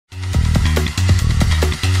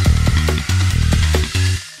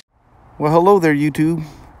Well, hello there, YouTube.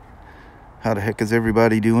 How the heck is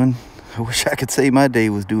everybody doing? I wish I could say my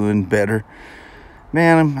day was doing better.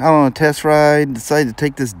 Man, I'm out on a test ride, decided to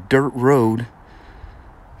take this dirt road.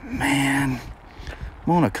 Man,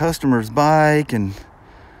 I'm on a customer's bike, and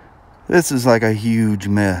this is like a huge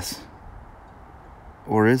mess.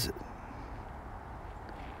 Or is it?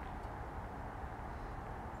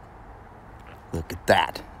 Look at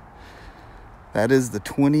that. That is the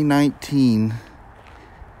 2019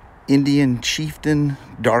 Indian Chieftain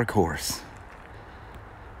Dark Horse.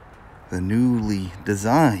 The newly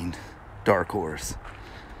designed Dark Horse.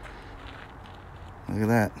 Look at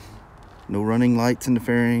that. No running lights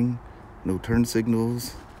interfering, no turn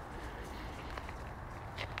signals.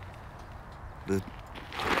 The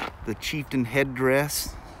Chieftain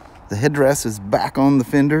headdress. The headdress is back on the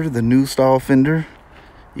fender, the new style fender.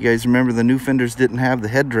 You guys remember the new fenders didn't have the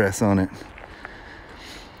headdress on it.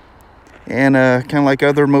 And kind of like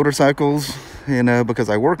other motorcycles, and because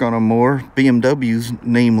I work on them more, BMWs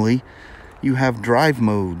namely, you have drive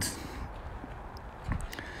modes.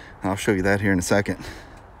 I'll show you that here in a second.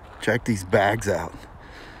 Check these bags out.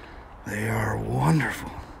 They are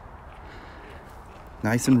wonderful.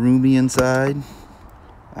 Nice and roomy inside.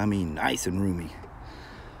 I mean, nice and roomy.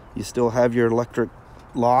 You still have your electric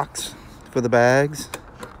locks for the bags.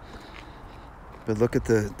 But look at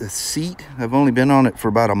the seat. I've only been on it for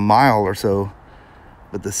about a mile or so,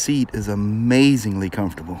 but the seat is amazingly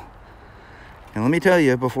comfortable. And let me tell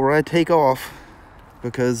you, before I take off,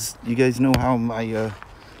 because you guys know how my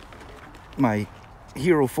my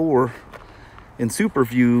Hero 4 in Super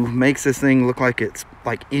View makes this thing look like it's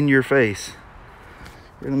like in your face.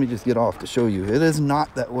 Here, let me just get off to show you. It is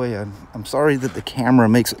not that way. I'm sorry that the camera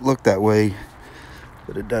makes it look that way,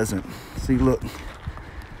 but it doesn't. See, look.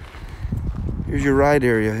 Here's your ride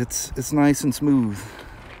area. It's nice and smooth.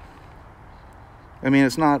 I mean,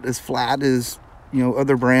 it's not as flat as, you know,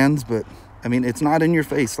 other brands, but I mean, it's not in your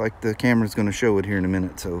face like the camera's going to show it here in a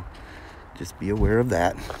minute, so just be aware of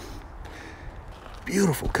that.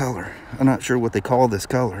 Beautiful color. I'm not sure what they call this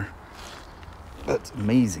color. That's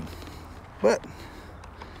amazing. But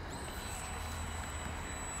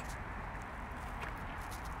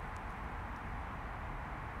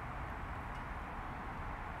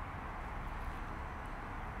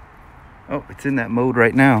oh, it's in that mode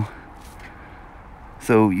right now.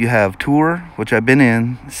 So you have Tour, which I've been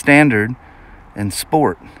in, Standard, and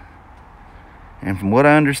Sport. And from what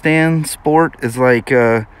I understand, Sport is like,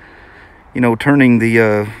 you know, turning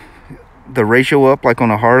the ratio up like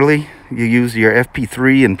on a Harley. You use your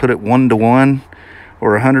FP3 and put it 1:1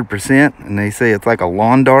 or 100%, and they say it's like a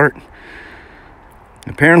lawn dart.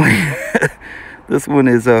 Apparently, this one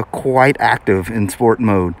is quite active in Sport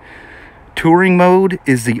mode. Touring mode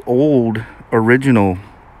is the old original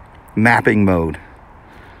mapping mode.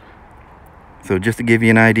 So just to give you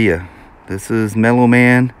an idea, this is Mellow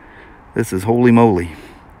Man, this is Holy Moly.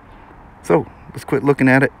 So let's quit looking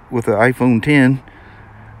at it with the iPhone 10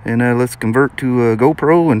 and let's convert to a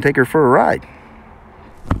GoPro and take her for a ride.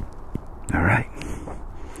 All right.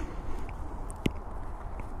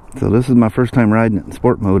 So this is my first time riding it in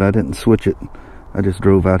Sport mode. I didn't switch it. I just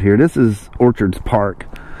drove out here. This is Orchards Park.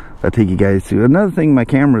 I'll take you guys to. Another thing, my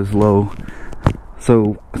camera is low,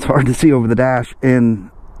 so it's hard to see over the dash,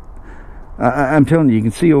 and I'm telling you, you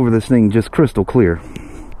can see over this thing just crystal clear.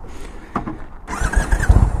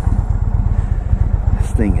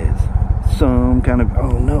 This thing is some kind of,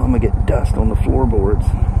 oh no, I'm gonna get dust on the floorboards.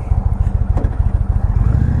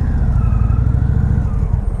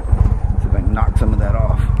 See if I can knock some of that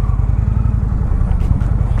off.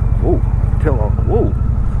 Whoa, whoa.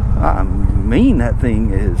 I mean, that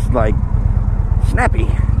thing is like snappy.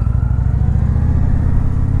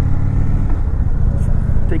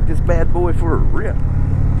 Take this bad boy for a rip.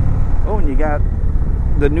 Oh, and you got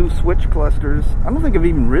the new switch clusters. I don't think I've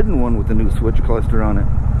even ridden one with the new switch cluster on it,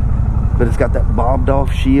 but it's got that bobbed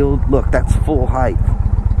off shield. Look, that's full height,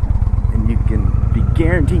 and you can be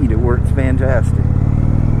guaranteed it works fantastic.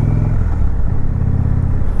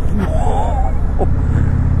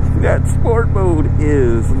 That Sport mode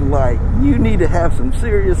is like, you need to have some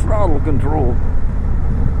serious throttle control.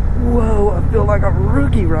 Whoa, I feel like a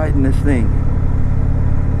rookie riding this thing.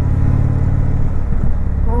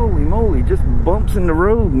 Holy moly, just bumps in the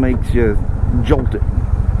road makes you jolt it.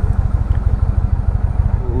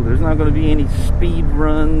 Oh, there's not going to be any speed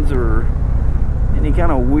runs or any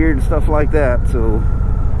kind of weird stuff like that. So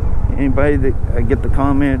anybody that I get the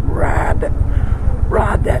comment, ride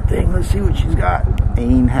that thing, let's see what she's got,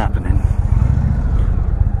 ain't happening.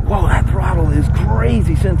 Whoa, that throttle is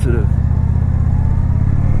crazy sensitive.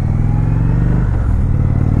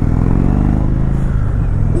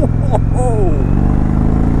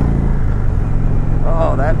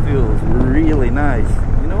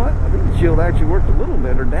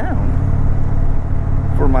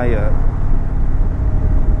 that.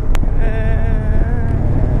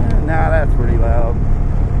 Nah, that's pretty loud.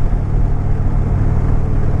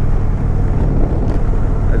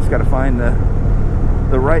 I just got to find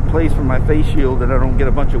the right place for my face shield that I don't get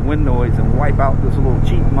a bunch of wind noise and wipe out this little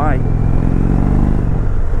cheap mic.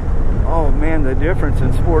 Oh man, the difference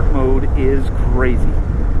in sport mode is crazy.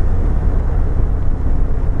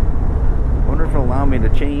 I wonder if it'll allow me to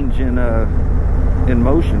change in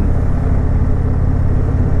motion.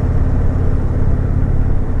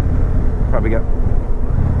 Probably got,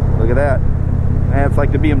 look at that. It's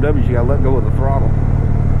like the BMWs, you gotta let go of the throttle.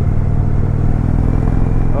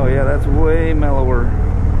 Oh yeah, that's way mellower.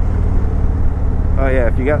 Oh yeah,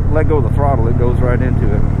 if you let go of the throttle, it goes right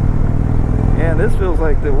into it. Yeah, this feels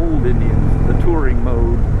like the old Indians, the touring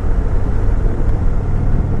mode.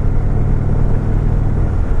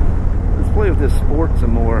 Let's play with this sport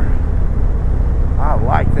some more. I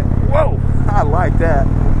like that. Whoa, I like that.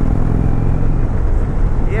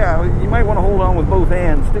 Yeah, you might want to hold on with both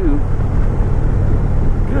hands too.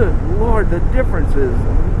 Good Lord, the difference is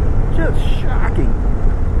just shocking.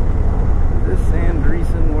 This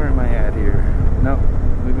Andreessen, where am I at here? No,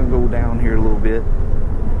 we're gonna go down here a little bit.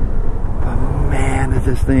 Oh man, is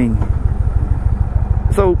this thing.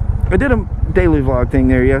 So I did a daily vlog thing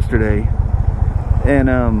there yesterday, and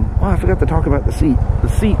oh, I forgot to talk about the seat. The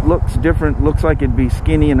seat looks different, looks like it'd be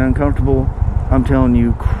skinny and uncomfortable. I'm telling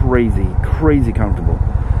you, crazy comfortable.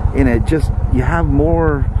 And it just, you have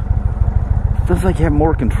more, feels like you have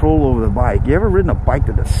more control over the bike. You ever ridden a bike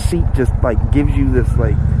that the seat just like gives you this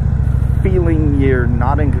like feeling you're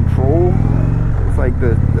not in control? It's like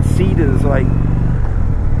the seat is like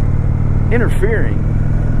interfering.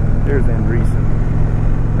 There's Andreessen.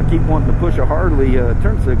 I keep wanting to push a Harley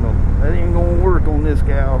turn signal. That ain't gonna work on this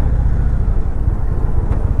gal.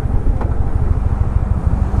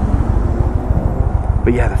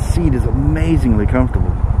 But yeah, the seat is amazingly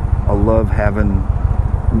comfortable. I love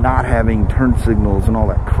not having turn signals and all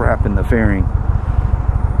that crap in the fairing.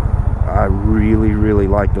 I really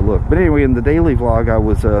like the look. But anyway, in the daily vlog, I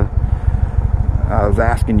was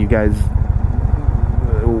asking you guys,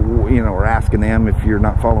 you know, or asking them if you're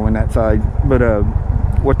not following that side, but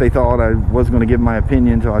what they thought. I was going to give my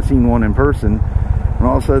opinion until I seen one in person, and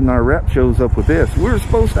all of a sudden our rep shows up with this. We're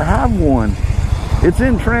supposed to have one. It's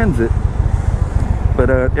in transit, but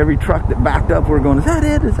every truck that backed up, we're going, is that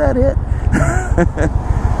it? Is that it?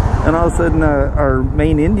 And all of a sudden our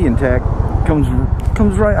main Indian tech comes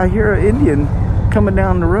right. I hear an Indian coming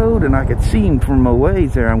down the road, and I could see him from a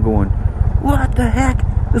ways there. I'm going, what the heck?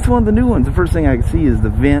 This is one of the new ones. The first thing I could see is the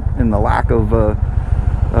vent and the lack of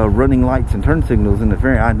running lights and turn signals in the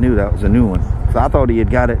fairing. I knew that was a new one. So I thought he had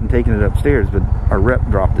got it and taken it upstairs, but our rep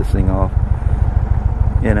dropped this thing off.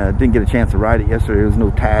 And didn't get a chance to ride it yesterday. There was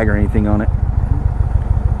no tag or anything on it.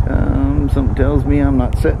 Something tells me I'm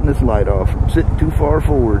not setting this light off. I'm sitting too far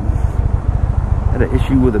forward. I had an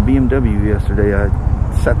issue with a BMW yesterday. I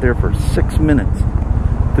sat there for 6 minutes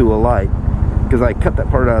through a light because I cut that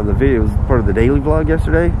part out of the video. It was part of the daily vlog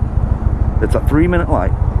yesterday. It's a 3-minute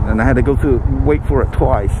light, and I had to go through, wait for it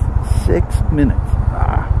twice. 6 minutes.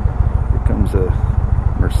 Here comes a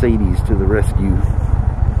Mercedes to the rescue.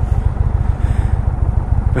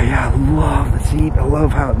 But yeah, I love the seat. I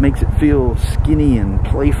love how it makes it feel skinny and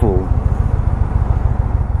playful.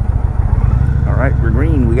 All right, we're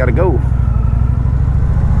green. We got to go.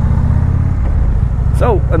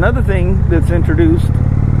 So another thing that's introduced.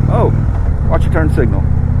 Oh, watch your turn signal.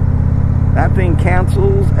 That thing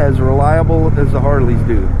cancels as reliable as the Harleys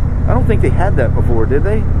do. I don't think they had that before, did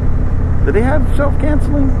they? Did they have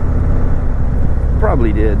self-canceling?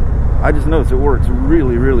 Probably did. I just noticed it works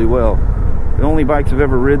really well. The only bikes I've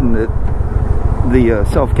ever ridden that the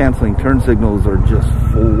self-canceling turn signals are just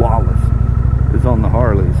flawless is on the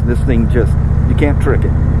Harleys. This thing just, you can't trick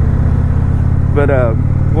it. But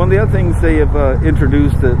one of the other things they have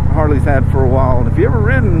introduced that Harley's had for a while, and if you ever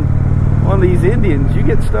ridden one of these Indians, you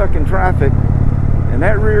get stuck in traffic and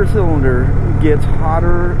that rear cylinder gets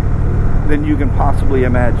hotter than you can possibly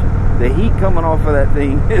imagine. The heat coming off of that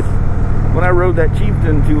thing is, when I rode that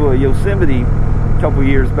Chieftain to Yosemite a couple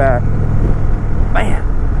years back, man,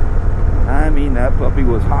 I mean, that puppy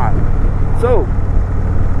was hot. So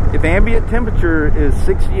if ambient temperature is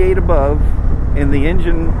 68 above and the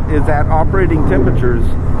engine is at operating temperatures,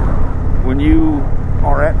 when you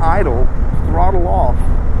are at idle, throttle off,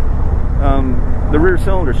 the rear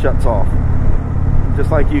cylinder shuts off. Just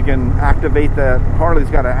like you can activate that. Harley's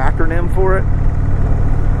got an acronym for it,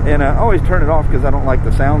 and I always turn it off because I don't like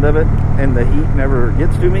the sound of it, and the heat never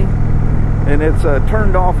gets to me. And it's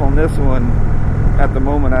turned off on this one at the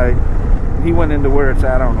moment. He went into where it's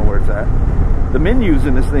at. I don't know where it's at. The menus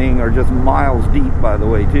in this thing are just miles deep, by the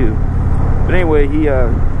way, too. But anyway, he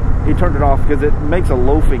turned it off because it makes a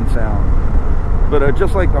loafing sound. But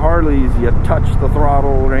just like the Harleys, you touch the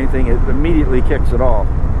throttle or anything, it immediately kicks it off.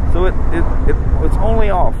 So it's only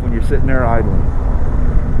off when you're sitting there idling.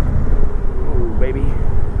 Oh, baby.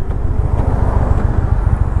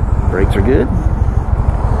 Brakes are good.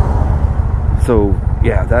 So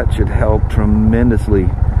yeah, that should help tremendously.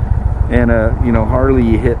 And you know, Harley,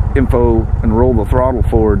 you hit info and roll the throttle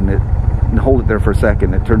forward and hold it there for a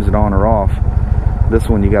second. It turns it on or off. This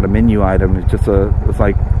one, you got a menu item. It's just it's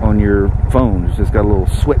like on your phone. It's just got a little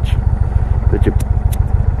switch that you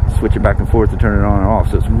switch it back and forth to turn it on or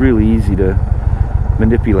off. So it's really easy to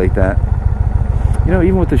manipulate that. You know,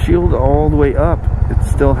 even with the shield all the way up, it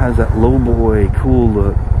still has that low boy cool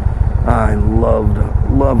look. I love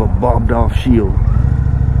a bobbed off shield.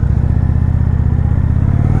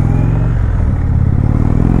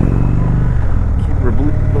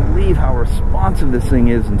 Can't believe how responsive this thing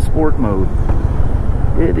is in sport mode.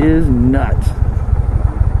 It is nuts.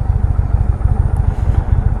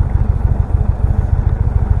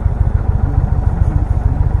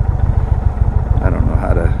 I don't know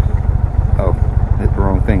how to... Oh, hit the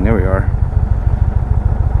wrong thing. There we are.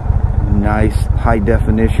 Nice high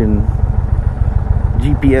definition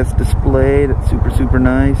GPS display. That's super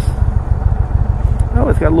nice. Oh,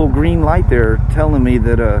 it's got a little green light there telling me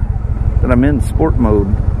that that I'm in sport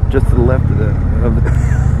mode, just to the left of the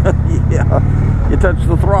yeah, you touch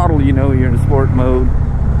the throttle, you know you're in sport mode.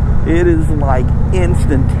 It is like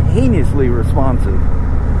instantaneously responsive.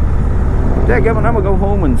 Dadgummit, I'm gonna go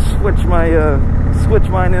home and switch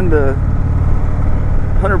mine into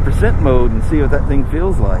 100% mode and see what that thing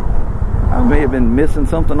feels like. I may have been missing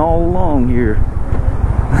something all along here.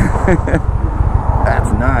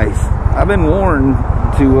 That's nice. I've been warned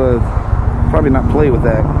to probably not play with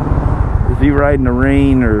that. If you ride in the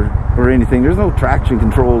rain or anything, there's no traction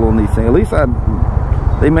control on these things. At least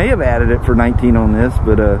they may have added it for 19 on this,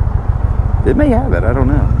 but it may have it. I don't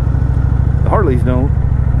know. The Harleys don't.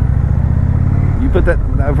 You put that,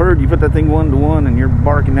 I've heard you put that thing 1-to-1 and you're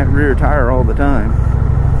barking that rear tire all the time.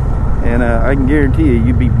 And I can guarantee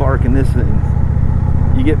you'd be barking this thing.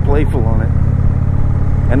 You get playful on it.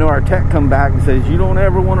 I know our tech come back and says, you don't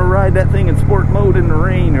ever want to ride that thing in sport mode in the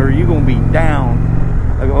rain or you're going to be down.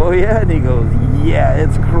 I go, oh yeah? And he goes, yeah,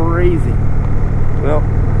 it's crazy. Well,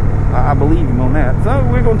 I believe him on that. So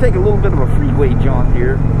we're going to take a little bit of a freeway jaunt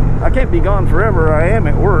here. I can't be gone forever. I am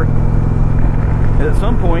at work. And at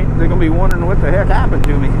some point, they're going to be wondering what the heck happened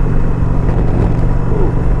to me.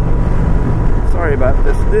 Ooh. Sorry about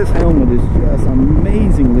this. This helmet is just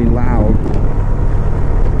amazingly loud.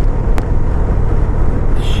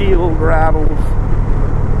 The shield rattles.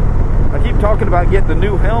 I keep talking about getting the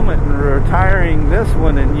new helmet and retiring this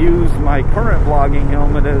one and use my current vlogging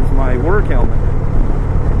helmet as my work helmet.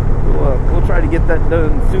 We'll try to get that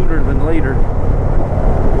done sooner than later.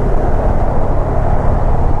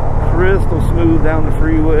 Crystal smooth down the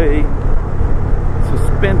freeway.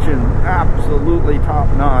 Suspension absolutely top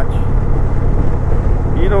notch.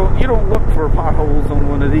 You don't look for potholes on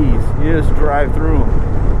one of these. You just drive through them.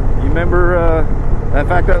 You remember? In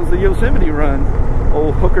fact, that was the Yosemite run.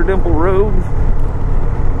 Old Hooker Dimple Roads.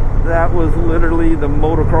 That was literally the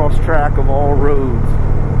motocross track of all roads.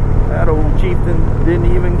 That old chieftain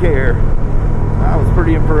didn't even care. I was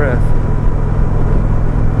pretty impressed.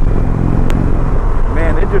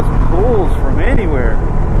 Man, it just pulls from anywhere.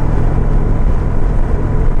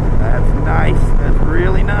 That's nice. That's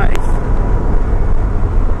really nice.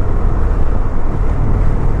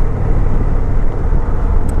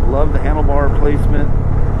 Love the handlebar placement.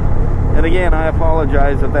 And again, I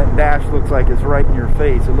apologize if that dash looks like it's right in your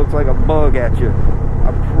face. It looks like a bug at you.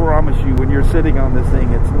 I promise you, when you're sitting on this thing,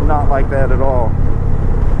 it's not like that at all.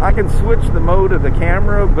 I can switch the mode of the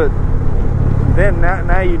camera, but then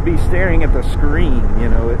now you'd be staring at the screen. You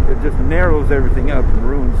know, it just narrows everything up and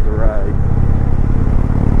ruins the ride.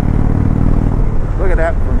 Look at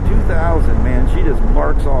that from 2000, man. She just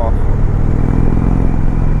barks off.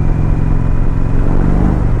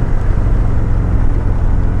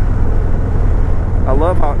 I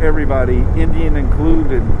love how everybody, Indian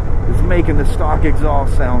included, is making the stock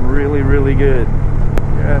exhaust sound really, really good.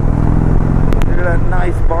 Yeah. Look at that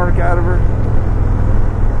nice bark out of her.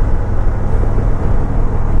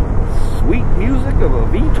 Sweet music of a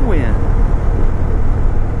V-twin.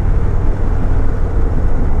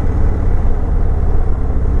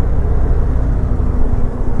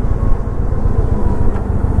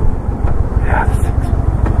 Yeah, this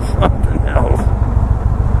thing's something else.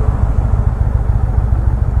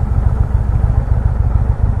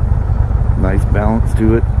 Nice balance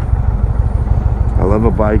to it.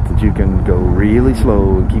 bike that you can go really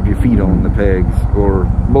slow and keep your feet on the pegs, or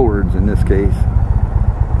boards in this case.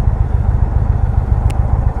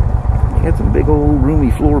 You got some big old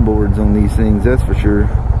roomy floorboards on these things, that's for sure.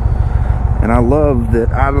 And I love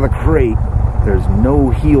that out of the crate, there's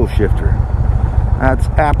no heel shifter. That's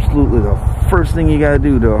absolutely the first thing you gotta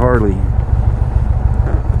do to a Harley.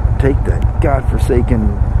 Take that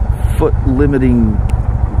godforsaken, foot-limiting,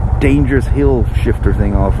 dangerous heel shifter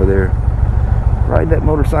thing off of there. Ride that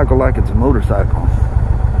motorcycle like it's a motorcycle.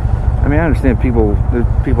 I mean, I understand people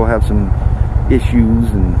have some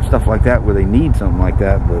issues and stuff like that where they need something like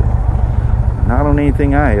that, but not on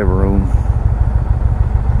anything I ever owned.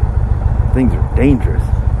 Things are dangerous.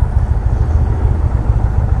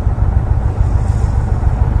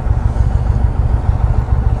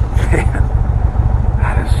 Man,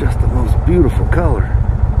 that is just the most beautiful color.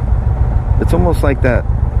 It's almost like that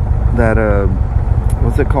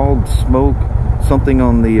what's it called? Smoke something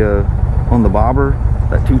on the bobber,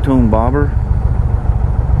 that two-tone bobber.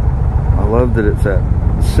 I love that it's that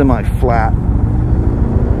semi-flat.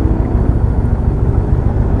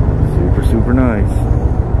 Super nice.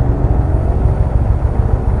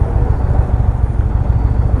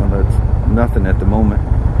 Well, that's nothing at the moment.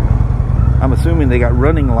 I'm assuming they got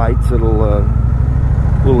running lights that'll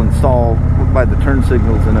will install by the turn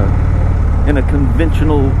signals in a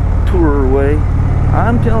conventional tourer way.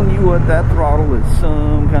 I'm telling you what, that throttle is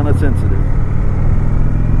some kind of sensitive.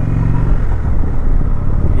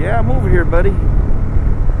 Yeah, I'm over here, buddy.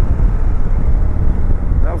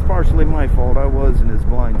 That was partially my fault. I was in his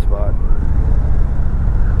blind spot.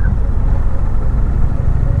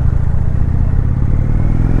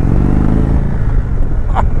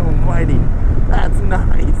 Almighty, that's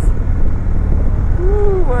nice.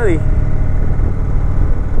 Woo, buddy.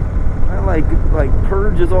 That like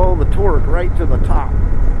purges all the torque right to the top.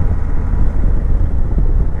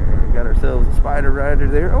 We got ourselves a Spyder rider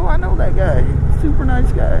there. Oh, I know that guy. Super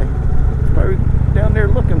nice guy. He's probably down there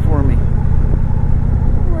looking for me.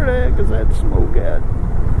 Where the heck is that smoke at?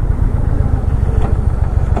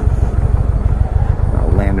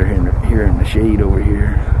 I'll land her here in the shade over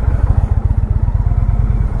here.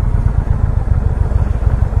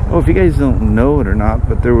 Oh, if you guys don't know it or not,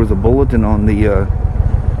 but there was a bulletin on the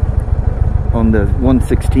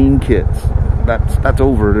 116 kits. That's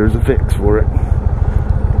over. There's a fix for it.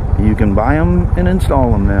 You can buy them and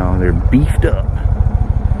install them now. They're beefed up.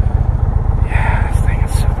 Yeah, this thing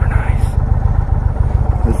is super nice.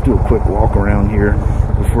 Let's do a quick walk around here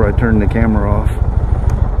before I turn the camera off.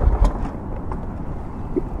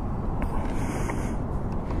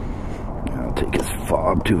 I'll take his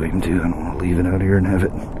fob to him too. I don't want to leave it out here and have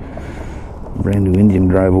it brand new Indian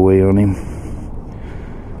drive away on him.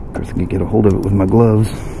 Of course I can get a hold of it with my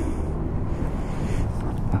gloves.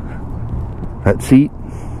 That seat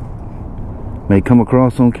may come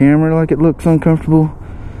across on camera like it looks uncomfortable,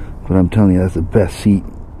 but I'm telling you, that's the best seat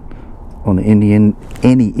on the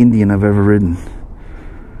any Indian I've ever ridden.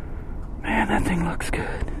 Man, that thing looks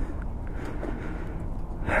good.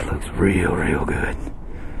 That looks real good.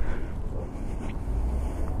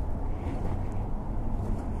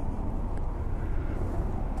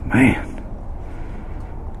 Man.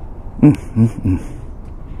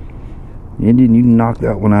 Indian, you knocked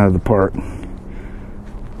that one out of the park.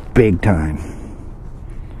 Big time.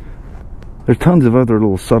 There's tons of other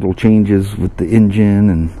little subtle changes with the engine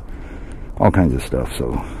and all kinds of stuff,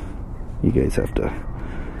 so you guys have to,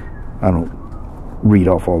 I don't read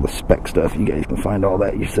off all the spec stuff. You guys can find all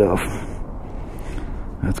that yourself.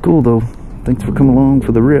 That's cool though. Thanks for coming along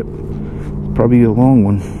for the rip. Probably a long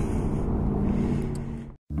one.